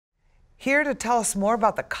here to tell us more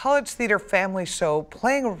about the College Theater Family Show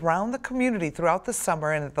playing around the community throughout the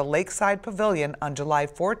summer and at the Lakeside Pavillion on July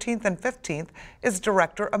 14th and 15th is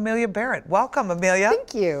director Amelia Barrett. Welcome, Amelia.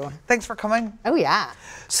 Thank you. Thanks for coming. Oh, yeah.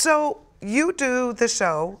 So you do the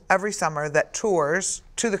show every summer that tours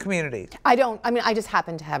to the community. I just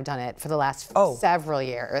happen to have done it for the last several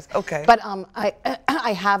years. Okay. But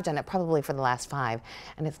I have done it probably for the last 5,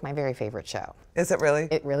 and it's my very favorite show. Is it really?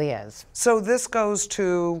 It really is. So this goes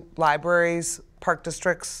to libraries, park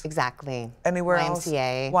districts? Exactly. Anywhere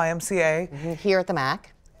YMCA. else? YMCA. Mm-hmm. Here at the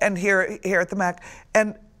MAC. And here at the MAC.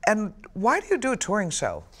 And why do you do a touring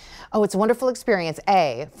show? Oh, it's a wonderful experience,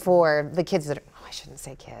 for the kids that are, I shouldn't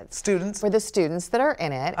say kids. Students? For the students that are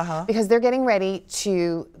in it, because they're getting ready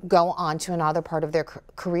to go on to another part of their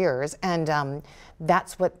careers, and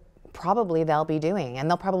that's what probably they'll be doing, and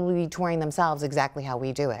they'll probably be touring themselves exactly how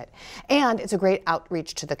we do it. And it's a great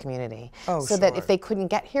outreach to the community, so that if they couldn't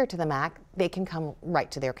get here to the MAC, they can come right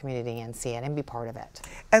to their community and see it and be part of it.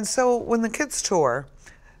 And so when the kids tour,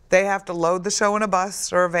 they have to load the show in a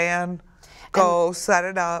bus or a van, go set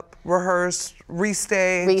it up, rehearse,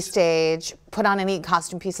 restage. Restage, put on any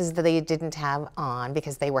costume pieces that they didn't have on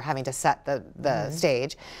because they were having to set the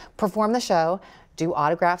stage, perform the show, do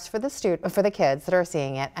autographs for the kids that are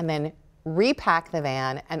seeing it, and then repack the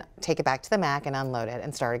van and take it back to the MAC and unload it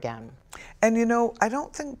and start again. And you know, I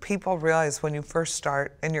don't think people realize when you first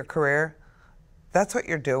start in your career, that's what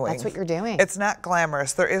you're doing. That's what you're doing. It's not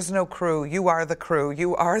glamorous. There is no crew. You are the crew.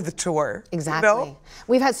 You are the tour. Exactly. You know?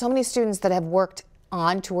 We've had so many students that have worked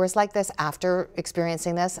on tours like this after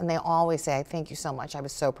experiencing this, and they always say, thank you so much, I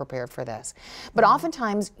was so prepared for this. But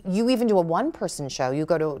oftentimes, you even do a one-person show. You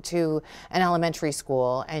go to an elementary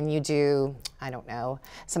school and you do, I don't know,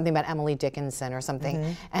 something about Emily Dickinson or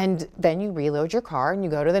something, and then you reload your car and you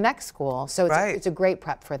go to the next school. So it's a great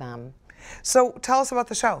prep for them. So tell us about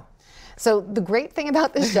the show. So the great thing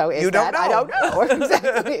about this show is that I don't know.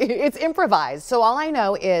 Exactly. It's improvised. So all I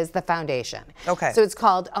know is the foundation. Okay. So it's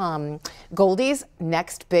called Goldie's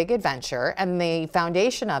Next Big Adventure. And the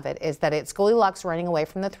foundation of it is that it's Goldilocks running away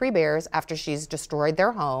from the 3 bears after she's destroyed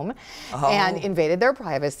their home and invaded their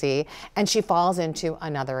privacy. And she falls into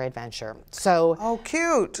another adventure. So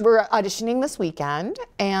cute. We're auditioning this weekend.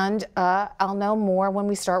 And I'll know more when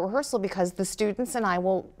we start rehearsal because the students and I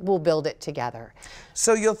will build it together.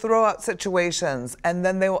 So you'll throw out situations and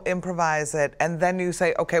then they will improvise it and then you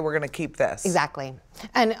say, okay, we're going to keep this. Exactly.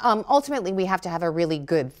 And ultimately we have to have a really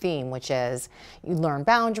good theme, which is you learn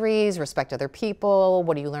boundaries, respect other people,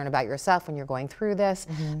 what do you learn about yourself when you're going through this,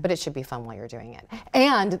 but it should be fun while you're doing it.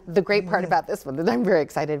 And the great part about this one that I'm very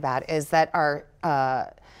excited about is that our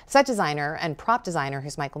set designer and prop designer,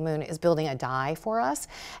 who's Michael Moon, is building a die for us.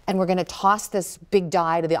 And we're going to toss this big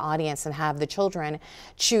die to the audience and have the children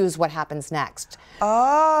choose what happens next.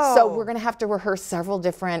 Oh. So we're going to have to rehearse several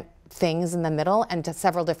different things in the middle and to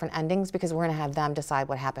several different endings because we're going to have them decide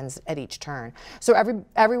what happens at each turn. So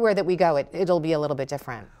everywhere that we go, it'll be a little bit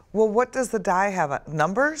different. Well, what does the die have?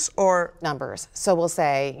 Numbers or? Numbers. So we'll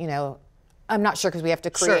say, you know, I'm not sure because we have to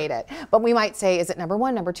create it. But we might say, is it number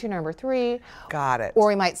 1, number 2, number 3? Got it. Or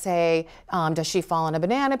we might say, does she fall on a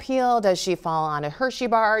banana peel? Does she fall on a Hershey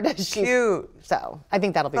bar? Does she? Cute. So I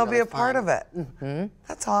think that'll be really a fun. part of it.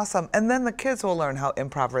 That's awesome. And then the kids will learn how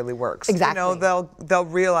improv really works. Exactly. You know, they'll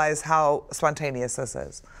realize how spontaneous this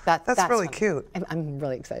is. That's really cute. I'm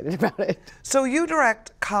really excited about it. So you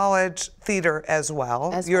direct college theater as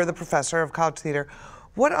well. You're the professor of college theater.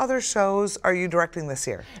 What other shows are you directing this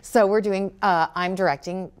year? So we're doing, I'm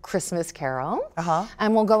directing Christmas Carol.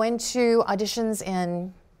 And we'll go into auditions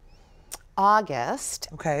in August.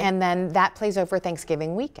 Okay. And then that plays over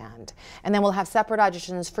Thanksgiving weekend. And then we'll have separate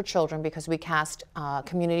auditions for children because we cast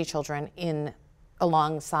community children in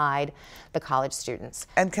alongside the college students.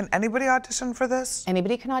 And can anybody audition for this?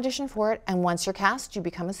 Anybody can audition for it, and once you're cast, you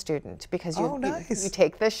become a student because nice. you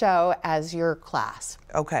take the show as your class.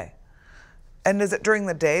 Okay. And is it during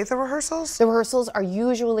the day, the rehearsals? The rehearsals are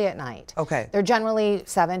usually at night. Okay. They're generally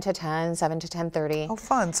 7 to 10, 7 to 10:30. Oh,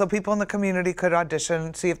 fun. So people in the community could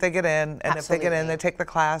audition, see if they get in, and if they get in, they take the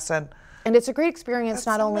class. And it's a great experience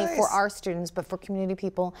not only for our students, but for community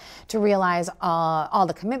people to realize all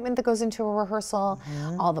the commitment that goes into a rehearsal,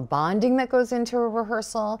 all the bonding that goes into a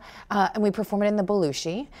rehearsal. And we perform it in the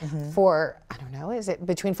Belushi for, I don't know, is it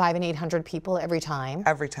between 500 and 800 people every time?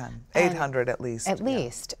 Every time. 800 at least. At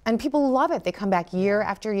least. And people love it. They come back year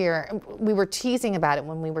after year. And we were teasing about it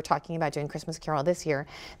when we were talking about doing Christmas Carol this year,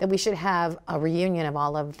 that we should have a reunion of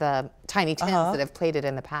all of the Tiny Tins that have played it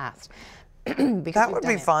in the past. Because that would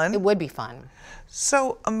be fun. It would be fun.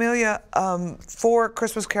 So, Amelia, for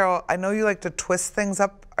Christmas Carol, I know you like to twist things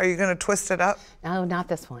up. Are you going to twist it up? No, not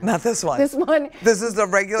this one. Not this one. This one. This is the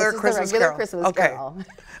regular Christmas Carol. Christmas Carol.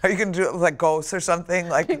 Are you going to do it like ghosts or something?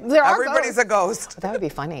 Like everybody's a ghost. That would be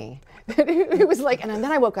funny. It was like, and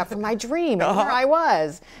then I woke up from my dream, and here I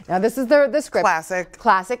was. Now this is the script.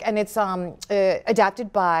 Classic, and it's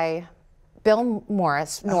adapted by Bill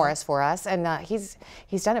Norris for us, and he's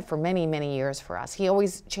done it for many years for us. He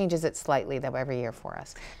always changes it slightly though every year for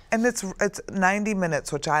us. And it's 90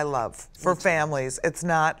 minutes, which I love for families. It's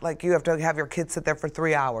not like you have to have your kids sit there for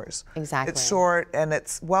 3 hours. Exactly. It's short and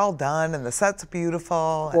it's well done, and the set's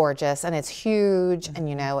beautiful. Gorgeous, and it's huge, and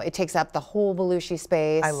you know it takes up the whole Belushi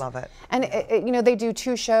space. I love it. And you know they do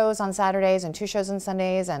 2 shows on Saturdays and 2 shows on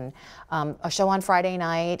Sundays, and a show on Friday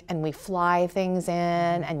night, and we fly things in,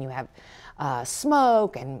 and you have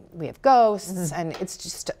smoke, and we have ghosts, and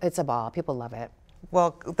it's a ball. People love it.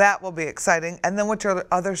 Well, that will be exciting. And then what's your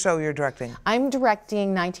other show you're directing? I'm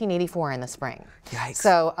directing 1984 in the spring. Yikes.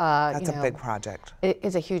 So that's a big project. It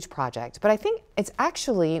is a huge project, but I think it's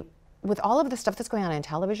actually, with all of the stuff that's going on in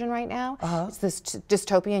television right now, it's this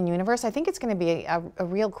dystopian universe. I think it's going to be a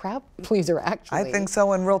real crowd pleaser, actually. I think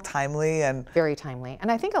so, and real timely. And very timely.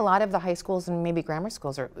 And I think a lot of the high schools and maybe grammar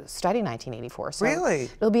schools are studying 1984. So really?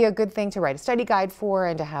 It'll be a good thing to write a study guide for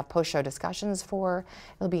and to have post-show discussions for.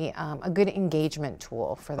 It'll be a good engagement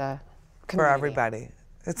tool for the community. For everybody.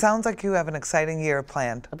 It sounds like you have an exciting year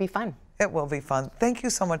planned. It'll be fun. It will be fun. Thank you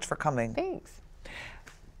so much for coming. Thanks.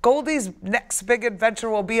 Goldie's next big adventure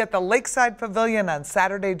will be at the Lakeside Pavillion on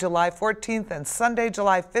Saturday, July 14th and Sunday,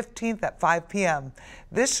 July 15th at 5 p.m.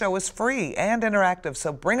 This show is free and interactive,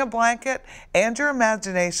 so bring a blanket and your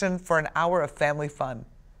imagination for an hour of family fun.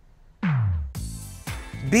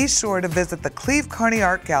 Be sure to visit the Cleve Carney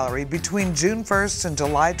Art Gallery between June 1st and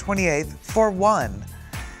July 28th for one.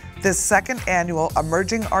 This second annual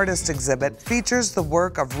Emerging Artist exhibit features the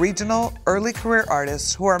work of regional early career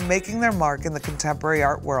artists who are making their mark in the contemporary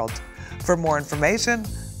art world. For more information,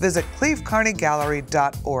 visit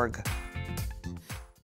clevecarneygallery.org.